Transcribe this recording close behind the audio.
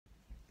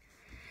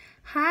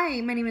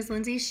Hi, my name is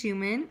Lindsay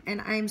Schumann,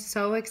 and I'm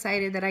so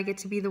excited that I get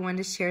to be the one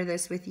to share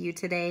this with you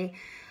today.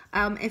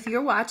 If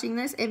you're watching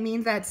this, it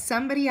means that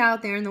somebody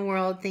out there in the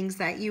world thinks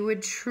that you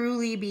would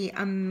truly be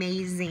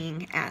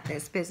amazing at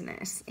this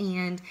business,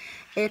 and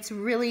it's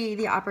really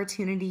the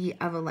opportunity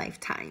of a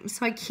lifetime.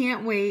 So I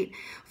can't wait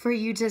for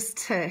you just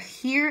to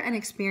hear and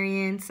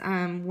experience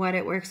what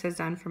It Works has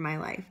done for my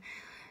life.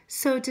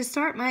 So to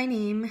start, my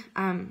name,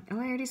 I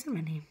already said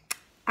my name.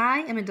 I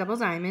am a double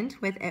diamond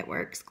with It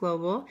Works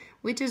Global,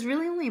 which is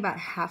really only about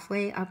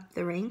halfway up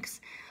the ranks.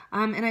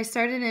 And I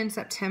started in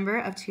September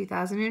of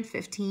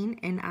 2015,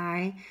 and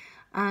I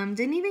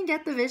didn't even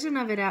get the vision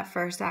of it at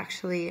first,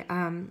 actually.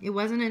 It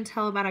wasn't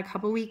until about a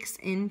couple weeks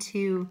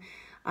into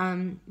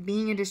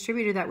being a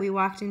distributor that we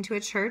walked into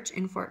a church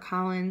in Fort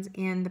Collins,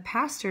 and the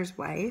pastor's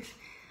wife,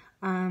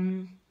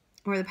 or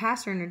the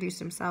pastor introduced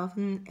himself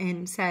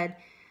and said,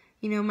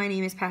 "You know, my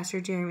name is Pastor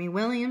Jeremy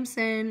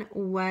Williamson.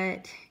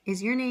 What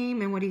is your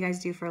name and what do you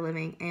guys do for a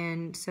living?"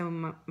 And so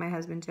my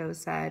husband Joe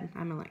said,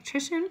 "I'm an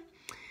electrician."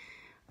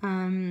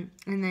 And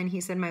then he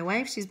said, "My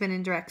wife, she's been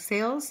in direct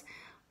sales,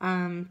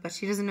 but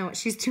she doesn't know what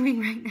she's doing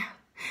right now."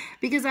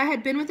 Because I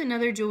had been with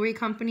another jewelry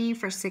company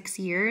for 6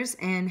 years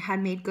and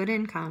had made good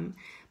income,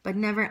 but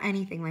never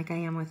anything like I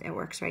am with It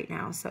Works right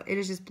now. So it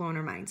has just blown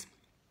our minds.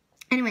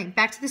 Anyway,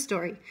 back to the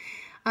story.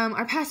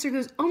 Our pastor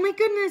goes, "Oh my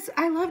goodness,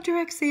 I love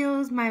direct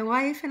sales. My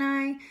wife and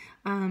I,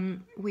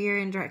 we are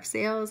in direct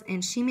sales,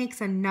 and she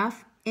makes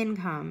enough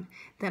income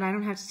that I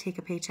don't have to take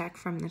a paycheck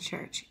from the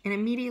church." And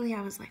immediately I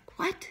was like,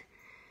 what?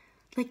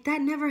 Like,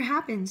 that never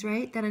happens,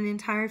 right? That an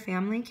entire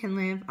family can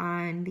live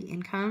on the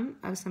income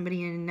of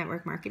somebody in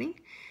network marketing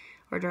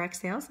or direct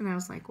sales. And I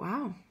was like,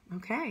 wow,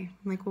 okay.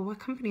 I'm like, well, what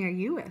company are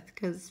you with?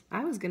 Because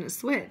I was going to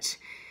switch.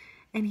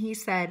 And he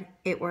said,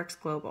 "It Works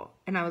Global."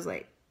 And I was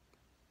like,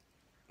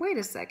 wait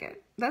a second,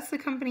 that's the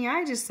company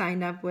I just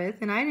signed up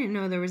with, and I didn't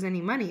know there was any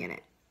money in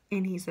it.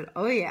 And he said,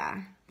 "Oh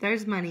yeah,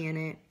 there's money in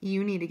it.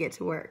 You need to get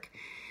to work."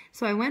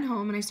 So I went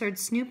home and I started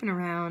snooping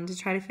around to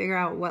try to figure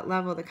out what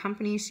level the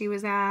company she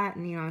was at,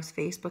 and I was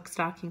Facebook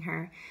stalking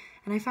her,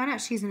 and I found out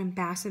she's an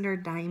ambassador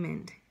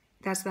diamond.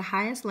 That's the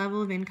highest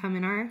level of income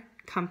in our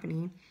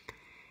company,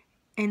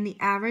 and the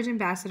average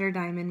ambassador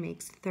diamond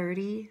makes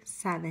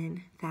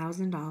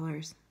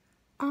 $37,000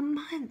 a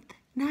month,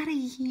 not a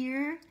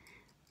year.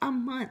 A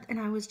month. And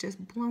I was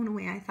just blown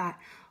away. I thought,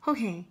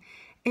 okay,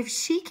 if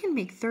she can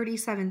make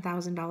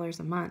 $37,000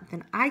 a month,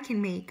 then I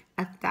can make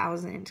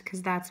 1,000,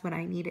 because that's what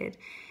I needed.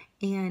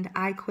 And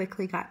I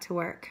quickly got to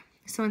work.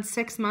 So in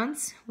 6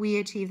 months, we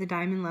achieved the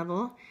diamond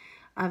level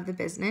of the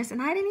business,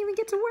 and I didn't even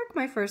get to work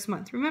my first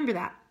month. Remember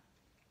that.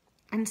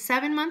 In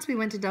 7 months, we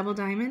went to double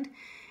diamond.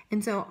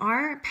 And so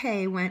our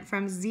pay went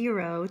from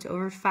 0 to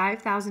over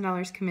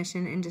 $5,000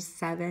 commission in just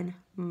 7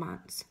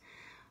 months.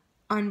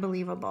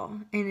 Unbelievable,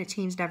 and it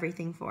changed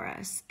everything for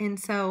us. And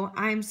so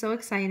I'm so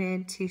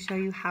excited to show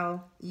you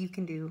how you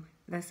can do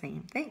the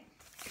same thing.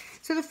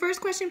 So the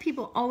first question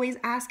people always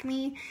ask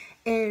me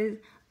is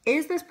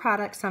this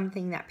product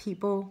something that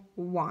people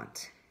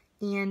want?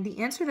 And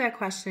the answer to that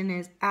question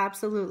is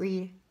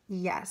absolutely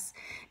yes.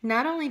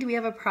 Not only do we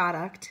have a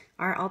product,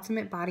 our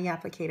Ultimate Body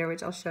Applicator,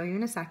 which I'll show you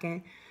in a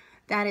second,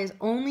 that is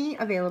only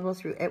available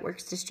through It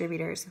Works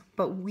distributors,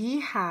 but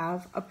we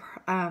have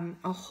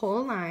a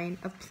whole line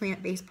of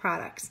plant-based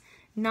products,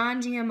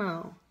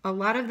 non-GMO. A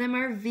lot of them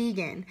are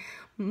vegan.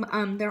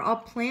 They're all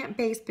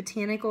plant-based,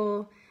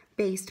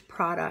 botanical-based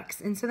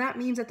products, and so that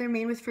means that they're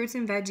made with fruits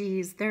and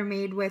veggies, they're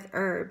made with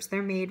herbs,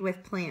 they're made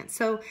with plants.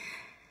 So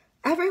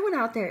everyone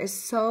out there is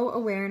so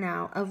aware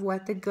now of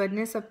what the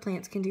goodness of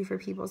plants can do for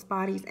people's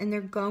bodies, and they're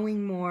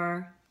going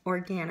more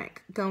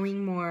organic,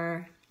 going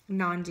more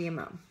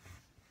non-GMO.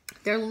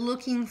 They're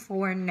looking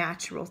for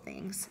natural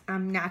things,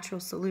 natural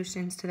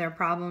solutions to their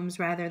problems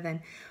rather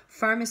than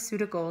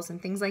pharmaceuticals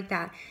and things like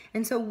that.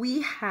 And so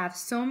we have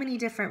so many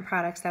different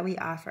products that we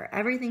offer.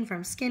 Everything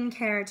from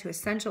skincare to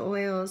essential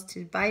oils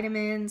to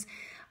vitamins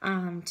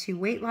to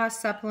weight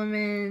loss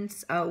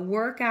supplements,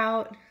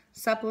 workout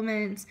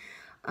supplements,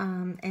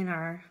 and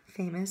our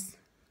famous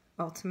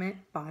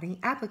Ultimate Body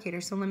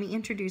Applicator. So let me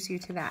introduce you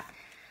to that.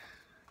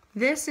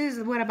 This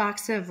is what a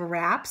box of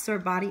wraps or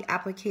body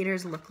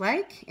applicators look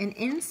like, and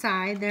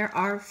inside there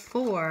are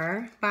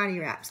 4 body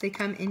wraps. They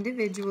come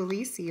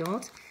individually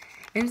sealed,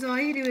 and so all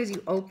you do is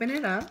you open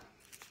it up,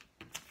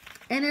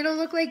 and it'll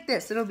look like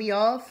this. It'll be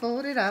all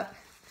folded up,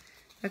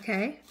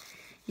 okay?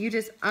 You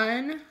just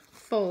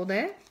unfold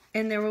it,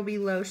 and there will be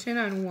lotion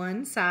on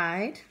one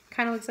side.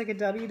 Kind of looks like a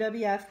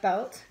WWF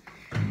belt,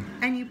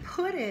 and you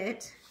put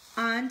it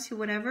onto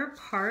whatever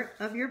part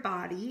of your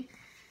body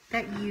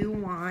that you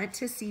want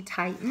to see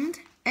tightened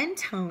and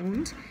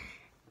toned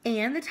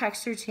and the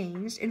texture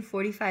changed in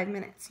 45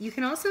 minutes. You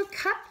can also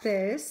cut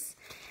this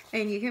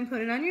and you can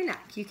put it on your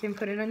neck. You can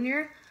put it on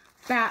your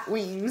bat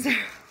wings, or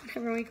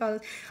whatever we call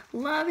it,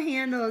 love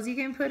handles. You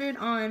can put it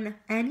on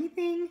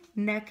anything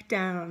neck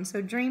down.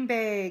 So dream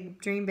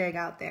big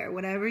out there.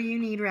 Whatever you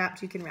need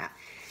wrapped, you can wrap.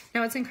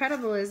 Now what's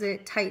incredible is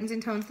it tightens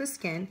and tones the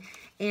skin,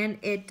 and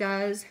it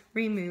does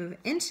remove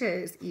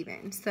inches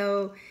even.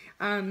 So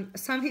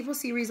some people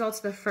see results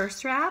the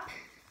first wrap,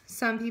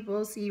 some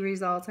people see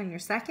results on your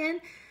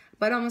second,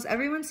 but almost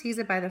everyone sees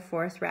it by the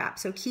fourth wrap.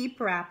 So keep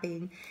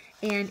wrapping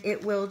and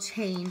it will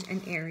change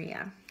an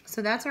area.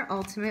 So that's our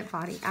Ultimate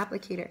Body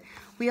Applicator.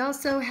 We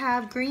also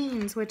have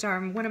greens, which are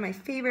one of my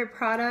favorite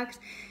products.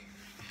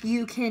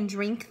 You can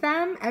drink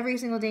them every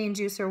single day in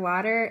juice or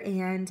water,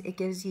 and it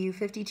gives you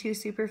 52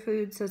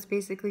 superfoods. So it's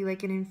basically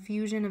like an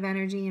infusion of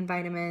energy and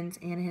vitamins,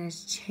 and it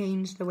has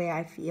changed the way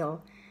I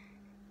feel.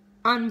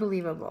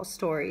 Unbelievable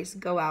stories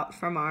go out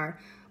from our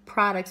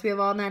products. We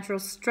have all natural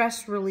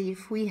stress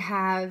relief. We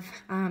have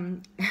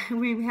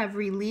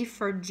relief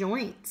for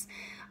joints.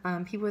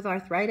 People with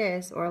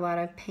arthritis or a lot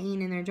of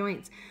pain in their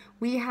joints.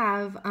 We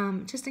have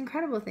just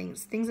incredible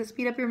things that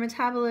speed up your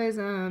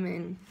metabolism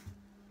and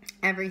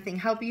everything,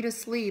 help you to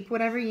sleep,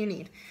 whatever you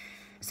need.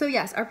 So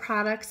yes, our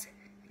products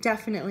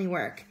definitely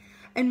work.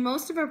 And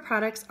most of our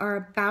products are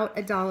about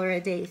 $1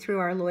 a day through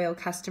our loyal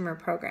customer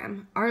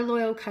program. Our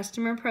loyal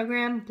customer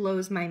program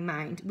blows my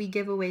mind. We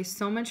give away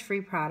so much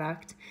free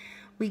product.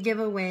 We give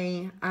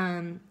away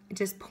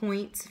just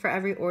points for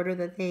every order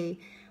that they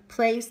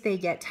place. They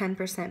get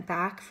 10%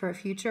 back for a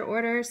future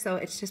order. So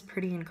it's just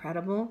pretty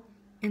incredible.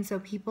 And so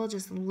people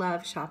just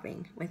love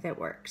shopping with It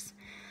Works.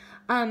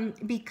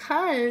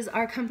 Because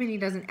our company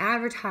doesn't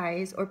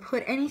advertise or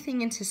put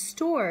anything into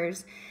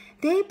stores,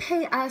 they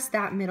pay us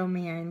that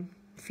middleman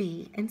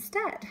fee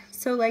instead.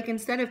 So like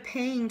instead of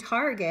paying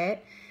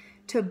Target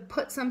to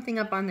put something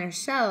up on their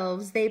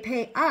shelves, they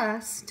pay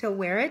us to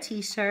wear a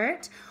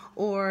t-shirt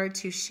or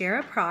to share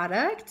a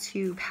product,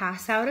 to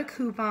pass out a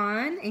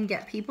coupon and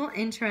get people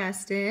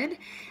interested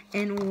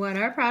in what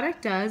our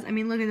product does. I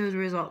mean, look at those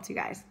results, you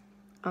guys.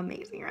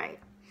 Amazing, right?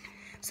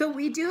 So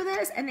we do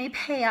this and they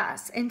pay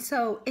us. And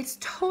so it's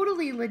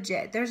totally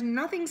legit. There's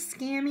nothing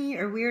scammy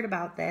or weird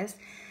about this.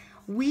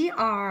 We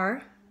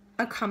are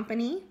a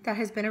company that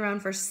has been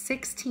around for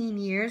 16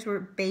 years. We're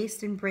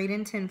based in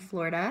Bradenton,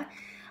 Florida.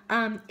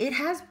 It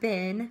has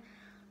been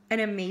an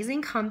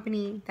amazing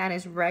company that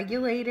is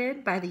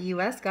regulated by the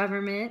U.S.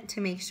 government to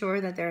make sure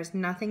that there's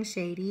nothing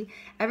shady.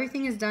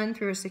 Everything is done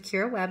through a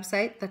secure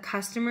website. The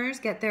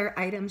customers get their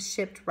items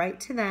shipped right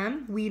to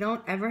them. We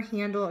don't ever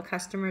handle a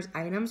customer's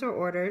items or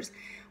orders,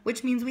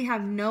 which means we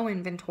have no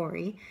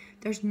inventory.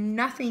 There's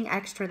nothing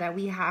extra that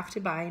we have to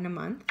buy in a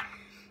month.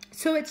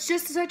 So it's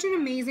just such an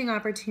amazing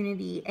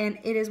opportunity, and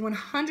it is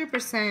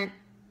 100%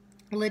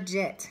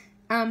 legit.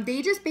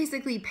 They just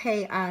basically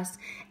pay us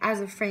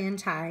as a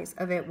franchise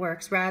of It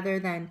Works rather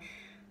than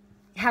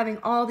having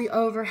all the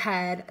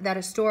overhead that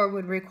a store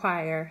would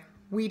require.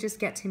 We just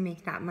get to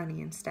make that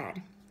money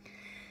instead.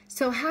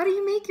 So how do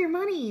you make your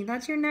money?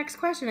 That's your next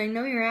question. I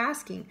know you're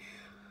asking.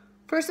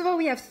 First of all,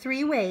 we have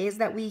 3 ways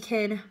that we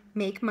can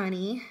make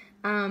money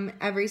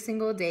every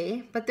single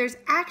day, but there's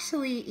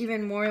actually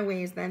even more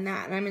ways than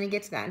that, and I'm going to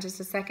get to that in just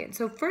a second.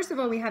 So first of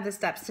all, we have the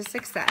steps to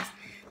success.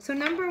 So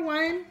number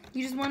 1,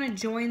 you just want to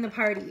join the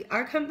party.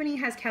 Our company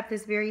has kept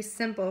this very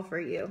simple for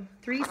you.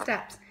 3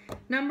 steps.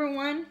 Number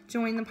 1,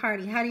 join the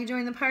party. How do you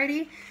join the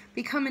party?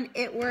 Become an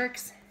It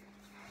Works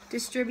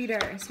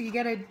distributor. So you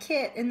get a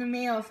kit in the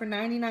mail for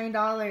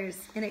 $99,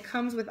 and it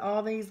comes with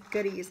all these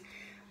goodies.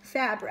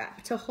 Fab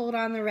wrap to hold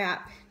on the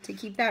wrap, to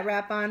keep that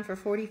wrap on for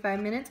 45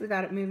 minutes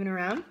without it moving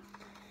around.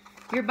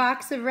 Your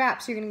box of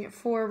wraps, you're going to get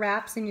 4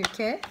 wraps in your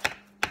kit.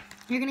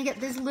 You're going to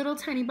get these little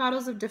tiny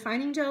bottles of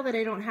defining gel that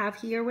I don't have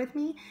here with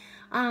me,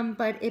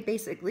 but it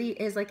basically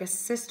is like a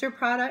sister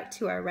product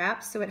to our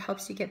wraps, so it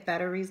helps you get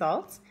better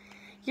results.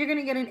 You're going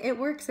to get an It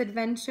Works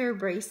Adventure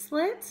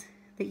bracelet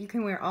that you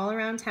can wear all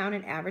around town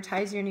and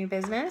advertise your new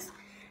business.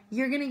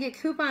 You're going to get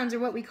coupons, or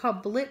what we call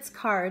Blitz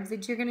cards,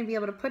 that you're going to be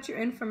able to put your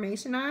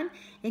information on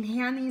and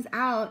hand these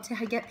out to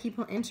get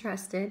people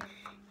interested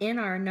in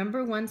our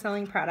 #1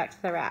 selling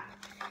product, the wrap.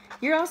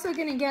 You're also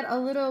going to get a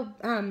little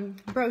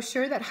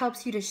brochure that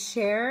helps you to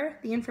share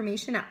the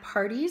information at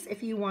parties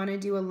if you want to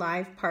do a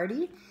live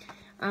party.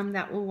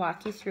 That will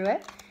walk you through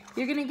it.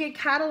 You're going to get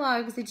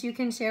catalogs that you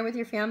can share with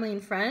your family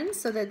and friends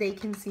so that they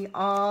can see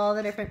all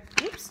the different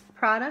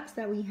products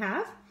that we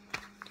have.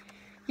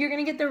 You're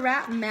going to get the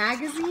Wrap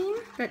magazine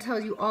that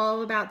tells you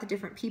all about the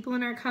different people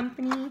in our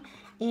company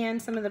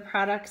and some of the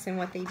products and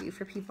what they do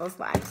for people's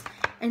lives.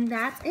 And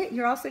that's it.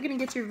 You're also going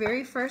to get your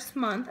very first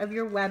month of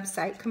your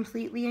website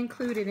completely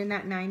included in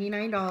that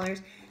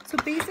 $99. So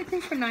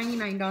basically for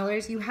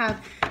 $99, you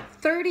have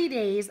 30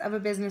 days of a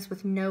business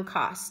with no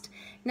cost.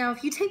 Now,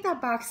 if you take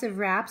that box of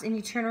wraps and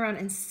you turn around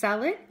and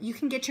sell it, you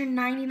can get your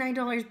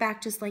 $99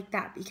 back just like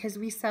that, because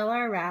we sell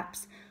our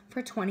wraps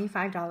for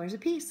 $25 a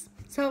piece.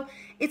 So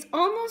it's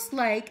almost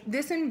like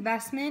this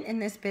investment in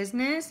this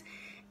business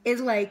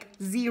is like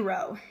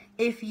 0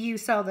 if you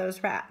sell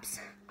those wraps.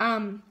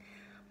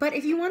 But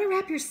if you want to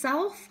wrap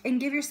yourself and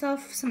give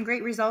yourself some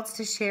great results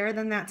to share,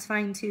 then that's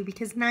fine too,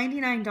 because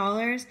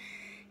 $99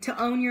 to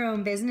own your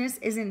own business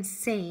is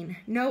insane.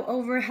 No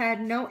overhead,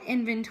 no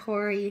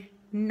inventory,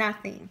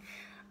 nothing.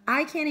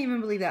 I can't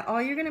even believe that.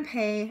 All you're going to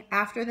pay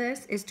after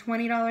this is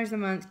 $20 a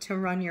month to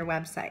run your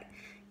website.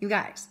 You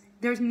guys,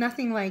 There's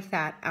nothing like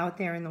that out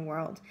there in the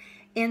world.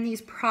 And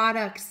these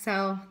products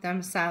sell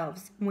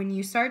themselves. When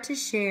you start to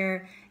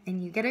share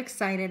and you get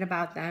excited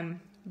about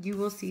them, you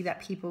will see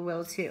that people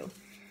will too.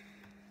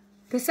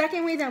 The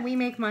second way that we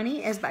make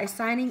money is by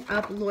signing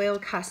up loyal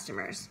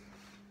customers.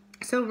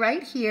 So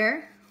right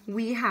here,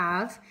 we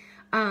have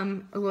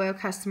a loyal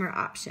customer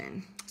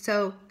option.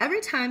 So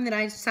every time that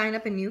I sign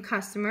up a new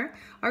customer,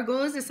 our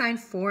goal is to sign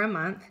 4 a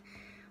month.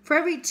 For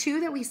every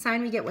 2 that we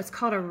sign, we get what's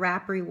called a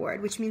wrap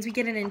reward, which means we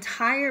get an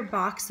entire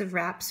box of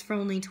wraps for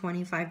only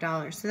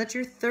 $25. So that's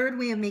your third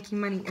way of making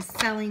money, is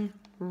selling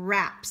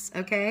wraps,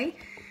 okay?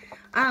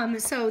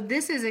 So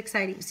this is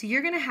exciting. So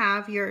you're gonna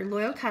have your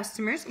loyal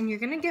customers and you're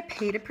gonna get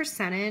paid a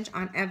percentage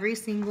on every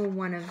single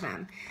one of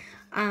them.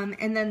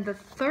 And then the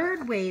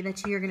third way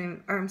that you're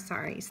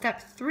gonna,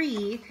 step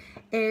 3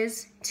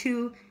 is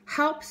to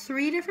help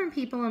 3 different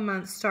people a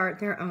month start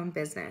their own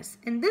business.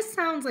 And this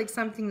sounds like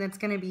something that's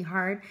gonna be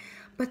hard,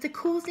 but the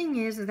cool thing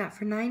is that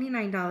for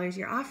 $99,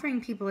 you're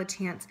offering people a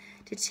chance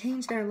to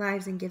change their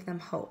lives and give them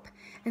hope.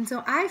 And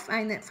so I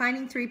find that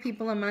finding 3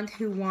 people a month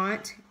who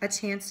want a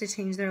chance to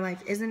change their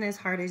life isn't as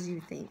hard as you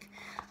think.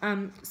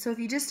 So if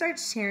you just start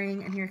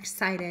sharing and you're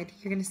excited,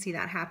 you're gonna see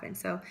that happen.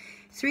 So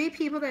 3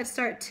 people that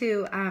start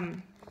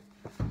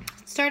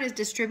as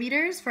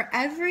distributors, for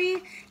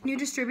every new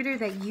distributor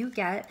that you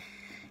get,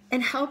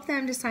 and help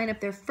them to sign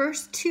up their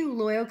first 2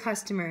 loyal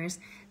customers,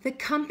 the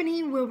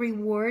company will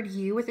reward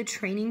you with a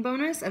training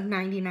bonus of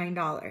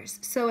 $99.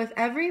 So if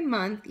every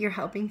month you're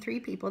helping 3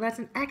 people, that's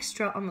an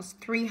extra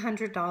almost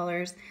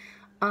 $300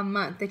 a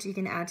month that you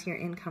can add to your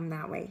income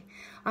that way.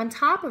 On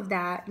top of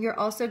that, you're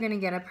also going to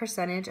get a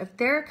percentage of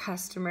their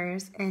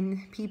customers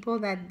and people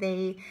that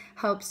they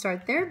help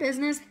start their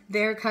business,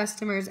 their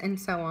customers, and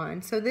so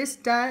on. So this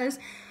does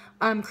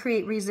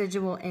create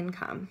residual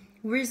income.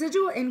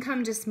 Residual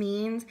income just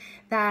means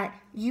that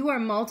you are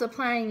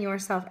multiplying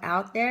yourself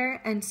out there,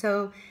 and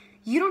so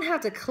you don't have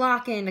to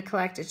clock in to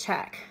collect a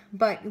check,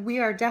 but we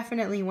are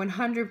definitely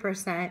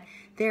 100%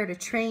 there to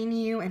train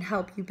you and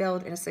help you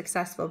build a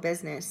successful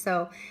business.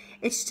 So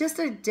it's just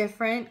a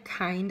different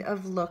kind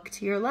of look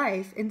to your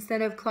life.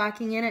 Instead of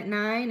clocking in at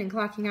 9 and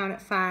clocking out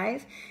at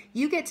 5,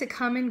 you get to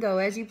come and go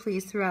as you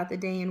please throughout the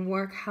day and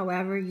work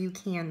however you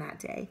can that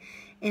day.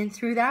 And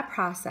through that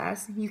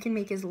process, you can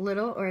make as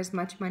little or as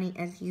much money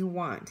as you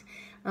want,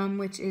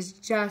 which is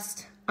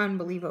just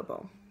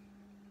unbelievable.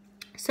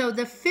 So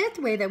the 5th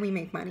way that we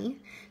make money,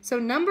 so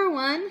number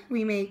 1,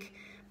 we make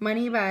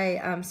money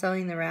by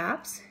selling the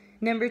wraps.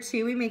 Number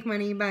 2, we make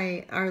money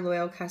by our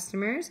loyal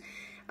customers.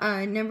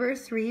 Number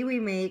 3, we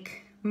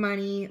make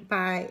money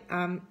by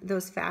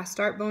those fast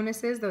start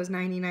bonuses, those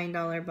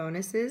 $99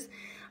 bonuses.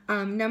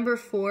 Number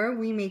 4,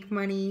 we make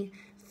money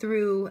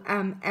through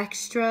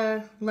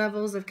extra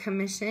levels of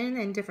commission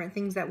and different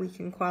things that we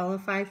can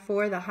qualify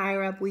for. The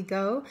higher up we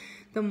go,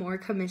 the more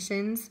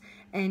commissions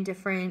and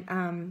different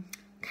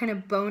kind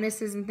of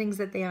bonuses and things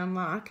that they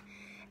unlock.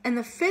 And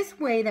the 5th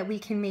way that we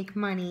can make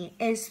money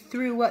is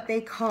through what they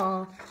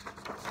call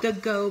the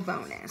Go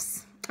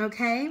bonus,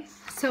 okay?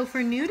 So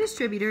for new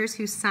distributors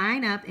who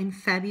sign up in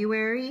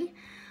February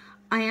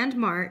and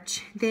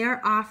March, they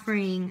are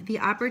offering the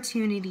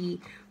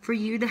opportunity for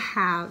you to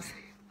have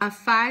a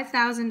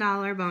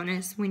 $5,000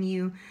 bonus when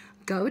you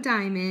go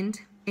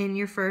diamond in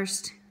your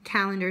first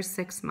calendar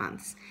 6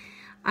 months.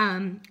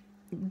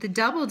 The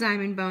double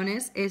diamond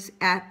bonus is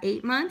at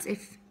 8 months.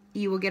 If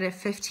you will get a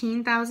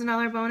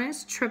 $15,000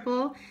 bonus.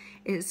 Triple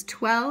is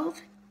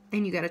 12,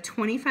 and you get a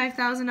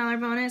 $25,000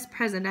 bonus.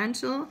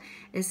 Presidential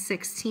is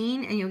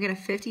 16, and you'll get a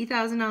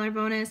 $50,000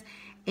 bonus.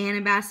 And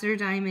Ambassador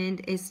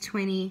Diamond is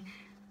 20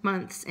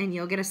 months, and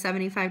you'll get a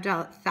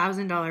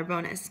 $75,000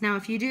 bonus. Now,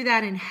 if you do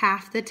that in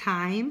half the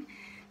time,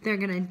 they're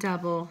gonna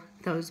double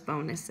those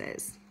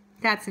bonuses.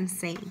 That's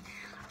insane.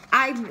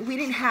 We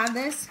didn't have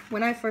this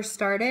when I first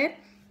started.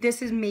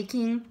 This is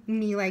making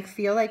me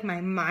feel like my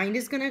mind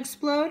is gonna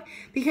explode,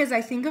 because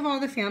I think of all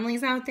the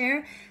families out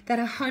there that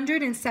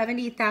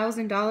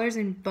 $170,000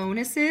 in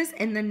bonuses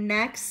in the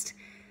next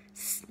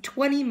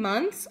 20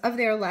 months of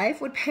their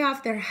life would pay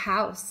off their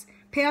house,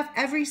 pay off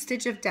every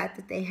stitch of debt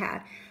that they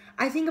had.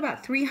 I think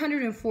about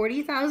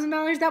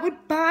 $340,000 that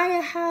would buy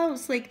a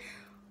house,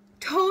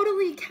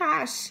 totally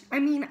cash. I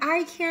mean,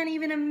 I can't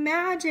even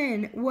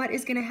imagine what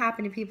is gonna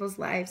happen to people's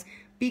lives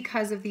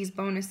because of these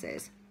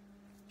bonuses.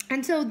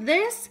 And so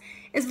this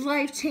is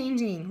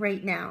life-changing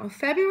right now.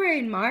 February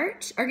and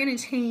March are gonna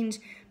change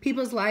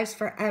people's lives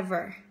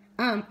forever.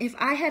 If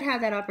I had had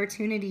that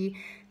opportunity,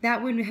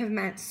 that would have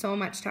meant so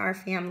much to our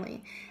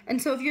family.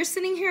 And so if you're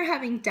sitting here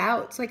having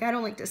doubts, I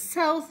don't like to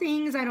sell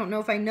things, I don't know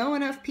if I know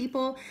enough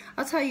people,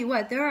 I'll tell you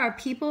what, there are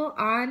people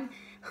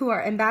who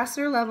are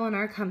ambassador level in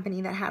our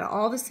company that had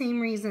all the same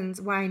reasons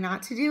why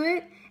not to do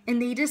it, and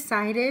they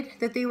decided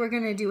that they were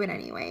going to do it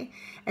anyway,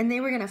 and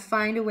they were going to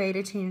find a way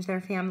to change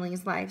their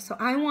family's life. So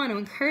I want to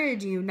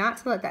encourage you not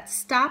to let that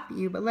stop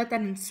you, but let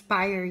that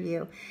inspire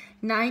you.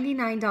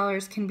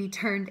 $99 can be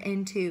turned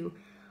into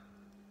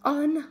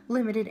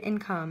unlimited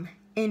income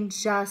in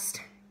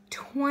just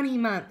 20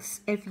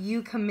 months if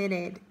you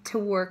committed to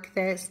work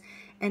this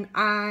and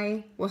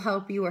I will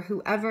help you, or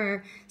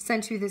whoever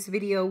sent you this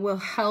video will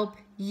help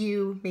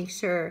you make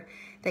sure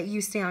that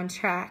you stay on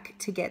track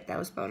to get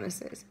those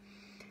bonuses.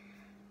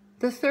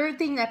 The third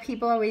thing that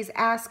people always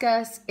ask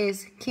us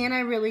is, can I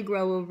really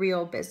grow a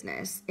real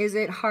business? Is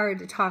it hard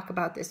to talk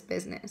about this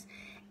business?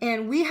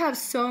 And we have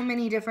so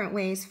many different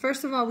ways.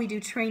 First of all, we do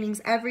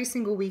trainings every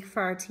single week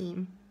for our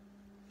team.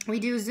 We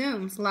do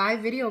Zooms, live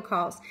video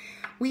calls.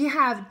 We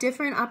have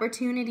different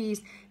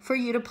opportunities for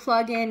you to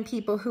plug in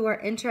people who are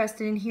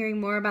interested in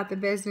hearing more about the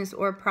business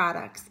or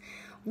products.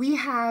 We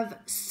have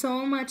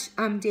so much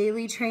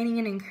daily training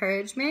and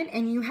encouragement,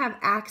 and you have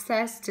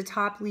access to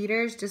top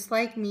leaders just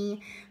like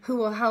me who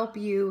will help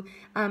you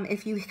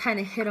if you kind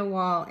of hit a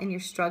wall and you're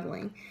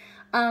struggling.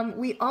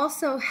 We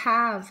also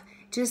have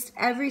just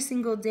every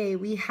single day,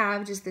 we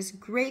have just this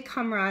great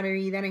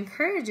camaraderie that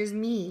encourages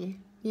me,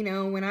 you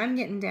know, when I'm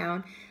getting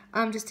down,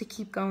 just to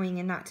keep going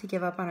and not to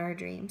give up on our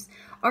dreams.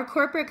 Our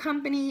corporate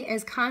company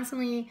is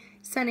constantly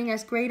sending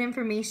us great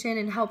information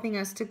and helping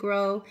us to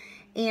grow,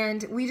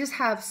 and we just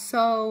have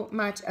so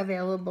much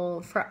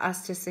available for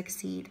us to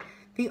succeed.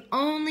 The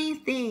only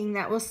thing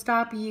that will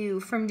stop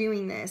you from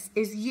doing this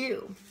is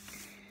you.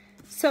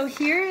 So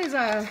here is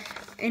a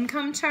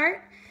income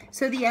chart.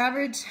 So the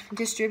average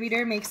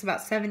distributor makes about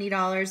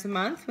 $70 a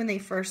month when they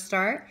first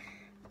start.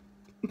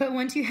 But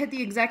once you hit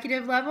the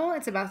executive level,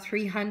 it's about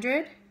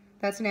 $300.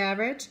 That's an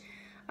average.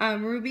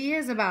 Ruby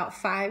is about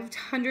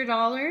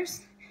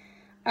 $500.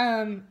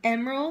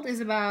 Emerald is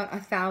about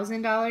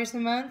 $1,000 a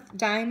month.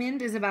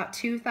 Diamond is about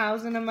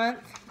 $2,000 a month.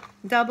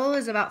 Double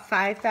is about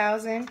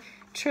 $5,000.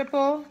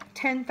 Triple,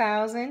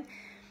 $10,000.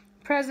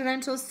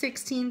 Presidential,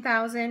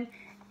 $16,000.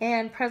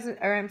 And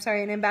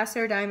an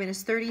ambassador diamond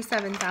is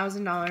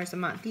 $37,000 a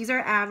month. These are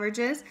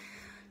averages.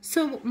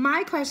 So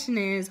my question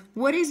is,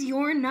 what is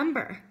your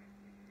number?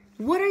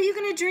 What are you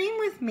going to dream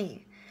with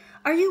me?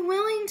 Are you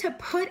willing to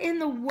put in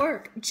the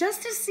work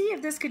just to see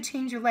if this could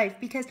change your life?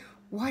 Because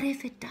what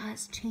if it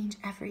does change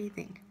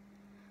everything?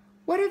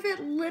 What if it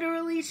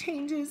literally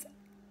changes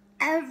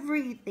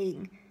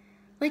everything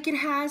like it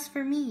has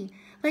for me?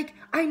 Like,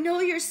 I know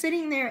you're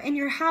sitting there in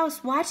your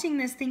house watching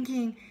this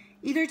thinking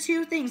either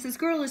two things: this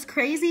girl is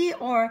crazy,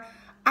 or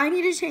I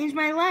need to change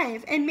my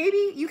life. And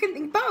maybe you can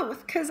think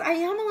both, because I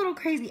am a little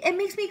crazy. It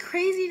makes me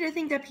crazy to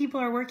think that people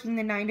are working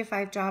the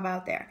 9-to-5 job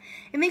out there.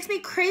 It makes me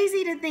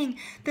crazy to think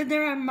that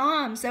there are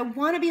moms that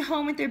want to be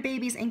home with their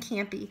babies and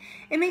can't be.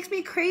 It makes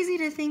me crazy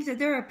to think that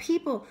there are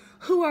people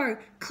who are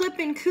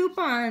clipping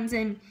coupons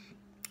and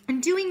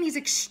doing these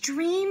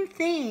extreme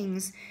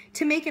things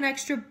to make an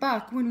extra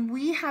buck when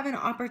we have an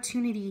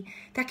opportunity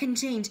that can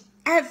change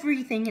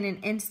everything in an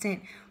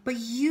instant. But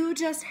you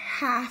just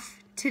have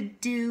to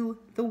do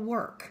the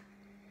work.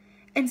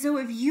 And so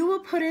if you will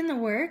put in the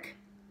work,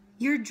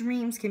 your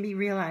dreams can be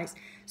realized.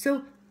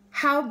 So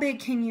how big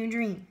can you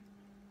dream?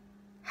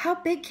 How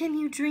big can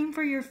you dream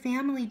for your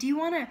family? Do you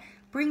want to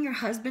bring your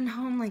husband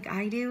home like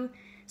I do,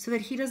 so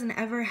that he doesn't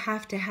ever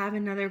have to have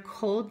another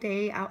cold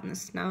day out in the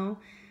snow,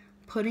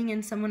 putting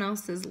in someone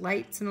else's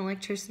lights and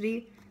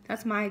electricity?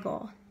 That's my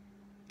goal.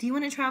 Do you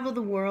want to travel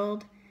the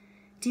world?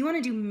 Do you want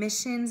to do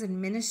missions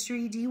and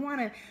ministry? Do you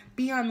want to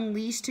be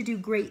unleashed to do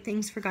great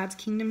things for God's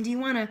kingdom? Do you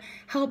want to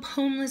help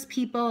homeless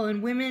people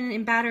and women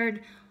in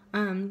battered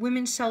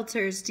women's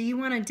shelters? Do you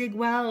want to dig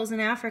wells in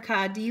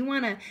Africa? Do you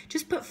want to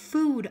just put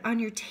food on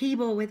your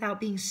table without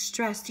being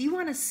stressed? Do you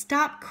want to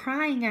stop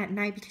crying at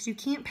night because you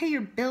can't pay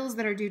your bills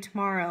that are due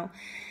tomorrow?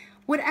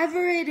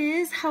 Whatever it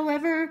is,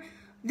 however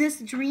this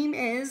dream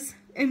is,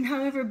 and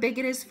however big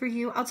it is for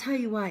you, I'll tell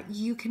you what,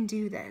 you can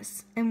do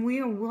this. And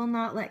we will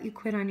not let you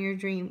quit on your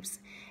dreams.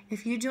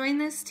 If you join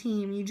this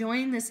team, you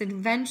join this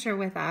adventure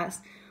with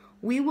us,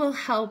 we will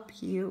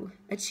help you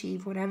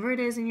achieve whatever it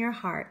is in your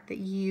heart that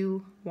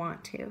you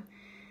want to.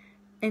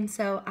 And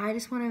so I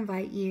just want to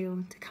invite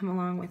you to come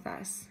along with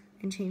us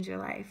and change your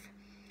life.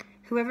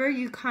 Whoever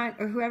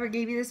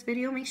gave you this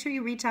video, make sure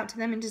you reach out to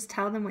them and just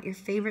tell them what your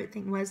favorite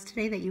thing was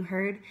today that you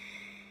heard.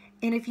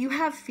 And if you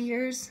have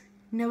fears,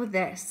 know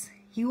this: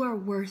 you are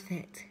worth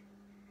it.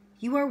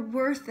 You are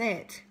worth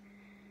it.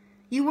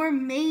 You were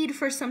made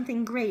for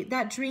something great.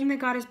 That dream that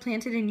God has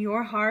planted in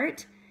your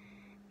heart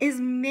is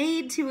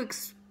made to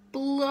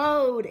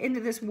explode into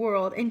this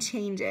world and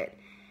change it.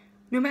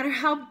 No matter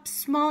how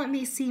small it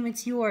may seem,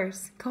 it's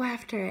yours. Go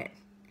after it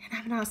and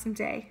have an awesome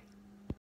day.